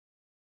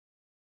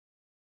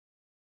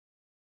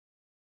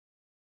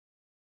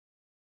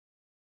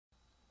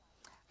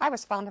I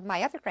was fond of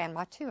my other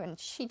grandma, too, and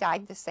she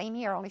died the same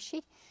year, only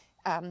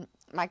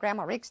my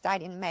Grandma Riggs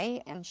died in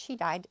May, and she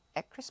died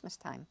at Christmas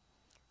time.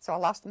 So I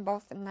lost them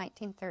both in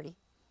 1930.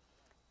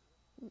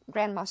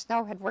 Grandma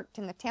Snow had worked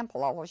in the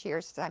temple all those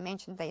years. As I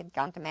mentioned, they had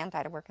gone to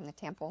Manti to work in the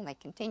temple, and they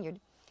continued.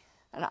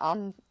 And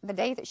on the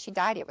day that she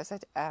died, it was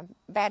a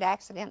bad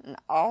accident, and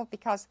all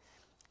because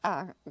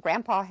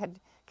Grandpa had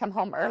come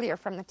home earlier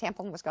from the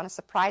temple and was going to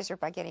surprise her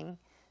by getting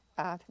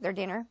their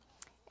dinner.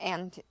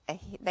 And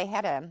they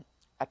had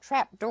a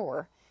trap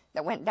door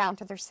that went down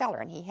to their cellar,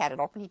 and he had it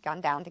open. He'd gone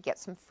down to get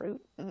some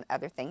fruit and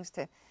other things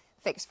to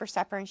fix for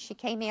supper, and she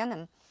came in,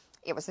 and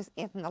it was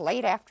in the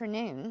late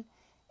afternoon,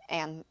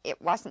 and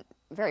it wasn't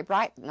very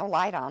bright, no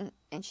light on,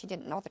 and she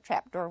didn't know the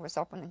trap door was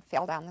open and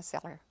fell down the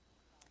cellar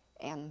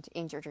and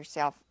injured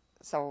herself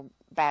so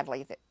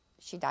badly that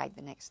she died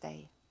the next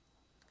day.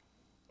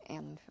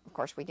 And, of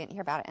course, we didn't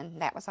hear about it,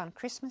 and that was on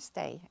Christmas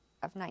Day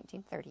of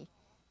 1930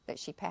 that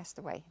she passed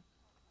away.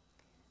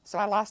 So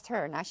I lost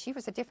her. Now, she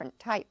was a different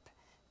type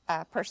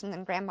person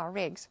than Grandma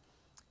Riggs.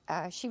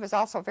 She was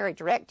also very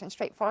direct and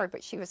straightforward,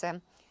 but she was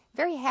a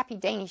very happy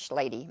Danish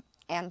lady,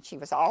 and she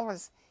was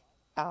always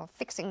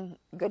fixing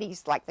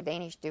goodies like the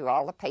Danish do,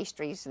 all the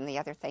pastries and the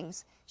other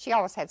things. She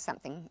always had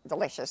something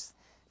delicious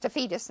to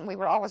feed us, and we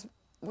were always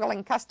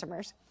willing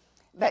customers.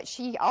 But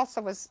she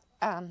also was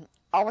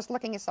always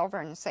looking us over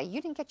and say,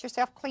 you didn't get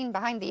yourself clean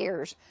behind the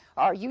ears,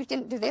 or you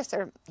didn't do this,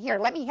 or here,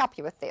 let me help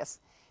you with this.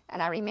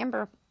 And I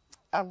remember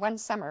one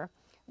summer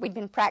we'd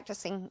been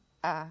practicing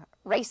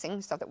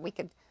racing so that we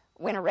could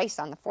win a race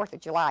on the 4th of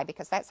July,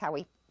 because that's how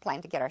we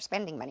planned to get our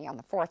spending money on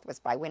the 4th, was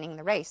by winning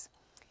the race.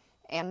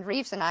 And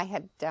Reeves and I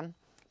had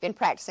been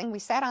practicing. We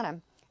sat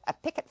on a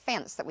picket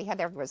fence that we had.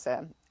 There was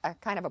a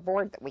kind of a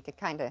board that we could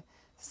kind of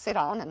sit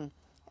on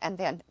and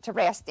then to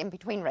rest in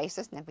between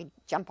races, and then we'd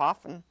jump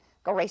off and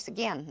go race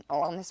again.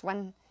 Well, on this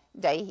one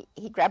day,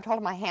 he grabbed hold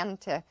of my hand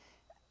to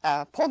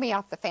pull me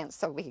off the fence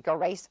so we could go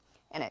race,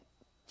 and it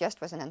just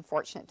was an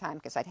unfortunate time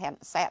because I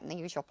hadn't sat in the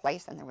usual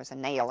place, and there was a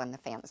nail in the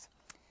fence,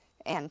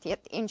 and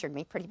it injured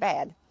me pretty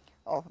bad.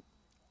 Well,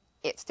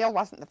 it still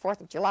wasn't the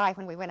 4th of July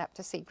when we went up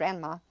to see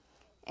Grandma,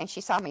 and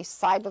she saw me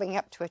sidling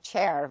up to a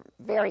chair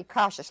very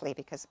cautiously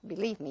because,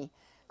 believe me,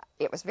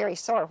 it was very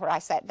sore where I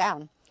sat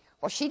down.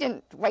 Well, she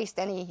didn't waste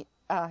any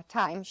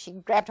time. She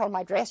grabbed hold of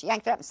my dress,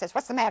 yanked it up, and says,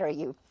 "What's the matter with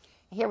you?"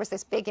 And here was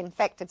this big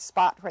infected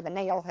spot where the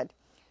nail had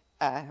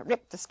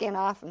ripped the skin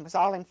off and was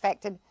all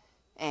infected.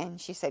 And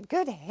she said,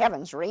 "Good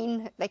heavens,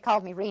 Reen." They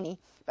called me Reenie,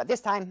 but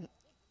this time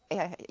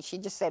she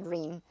just said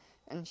Reen.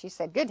 And she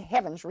said, "Good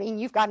heavens, Reen,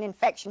 you've got an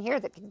infection here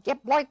that could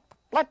get blood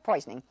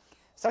poisoning."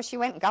 So she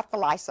went and got the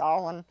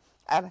Lysol and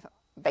a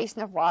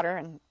basin of water,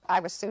 and I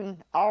was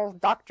soon all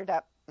doctored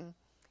up. And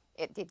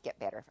it did get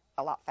better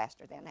a lot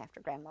faster then after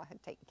Grandma had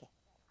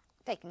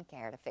taken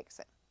care to fix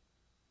it.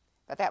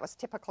 But that was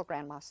typical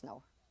Grandma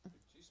Snow. Did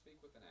she speak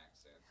with an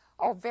accent?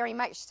 Oh, very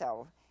much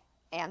so.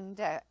 And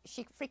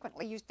she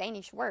frequently used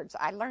Danish words.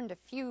 I learned a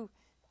few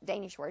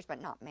Danish words,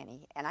 but not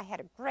many. And I had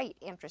a great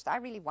interest. I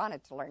really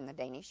wanted to learn the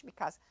Danish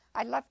because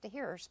I loved to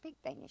hear her speak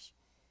Danish.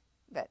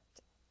 But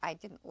I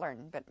didn't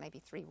learn but maybe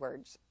 3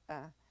 words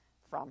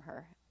from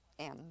her.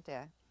 And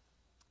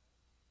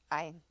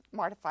I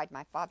mortified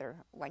my father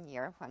one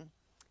year when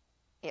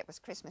it was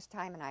Christmas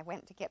time and I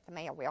went to get the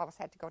mail. We always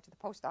had to go to the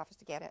post office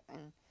to get it,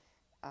 and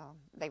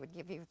they would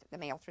give you the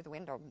mail through the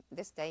window.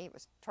 This day it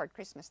was toward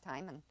Christmas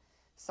time, and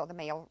so the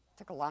mail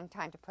took a long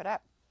time to put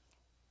up.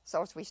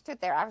 So as we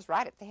stood there, I was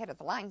right at the head of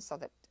the line so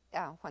that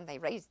when they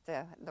raised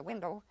the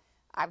window,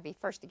 I would be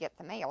first to get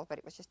the mail, but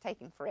it was just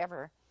taking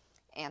forever.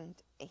 And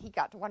he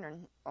got to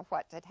wondering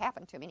what had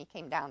happened to me, and he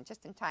came down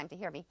just in time to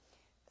hear me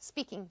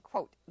speaking,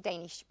 quote,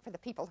 Danish for the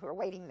people who were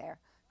waiting there.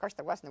 Of course,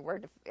 there wasn't a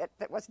word of it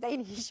that was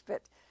Danish,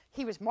 but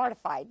he was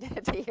mortified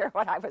to hear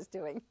what I was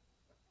doing.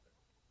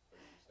 What did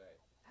you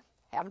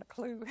say? Haven't a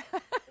clue.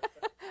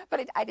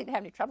 But I didn't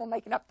have any trouble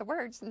making up the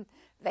words, and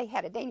they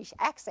had a Danish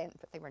accent,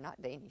 but they were not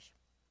Danish.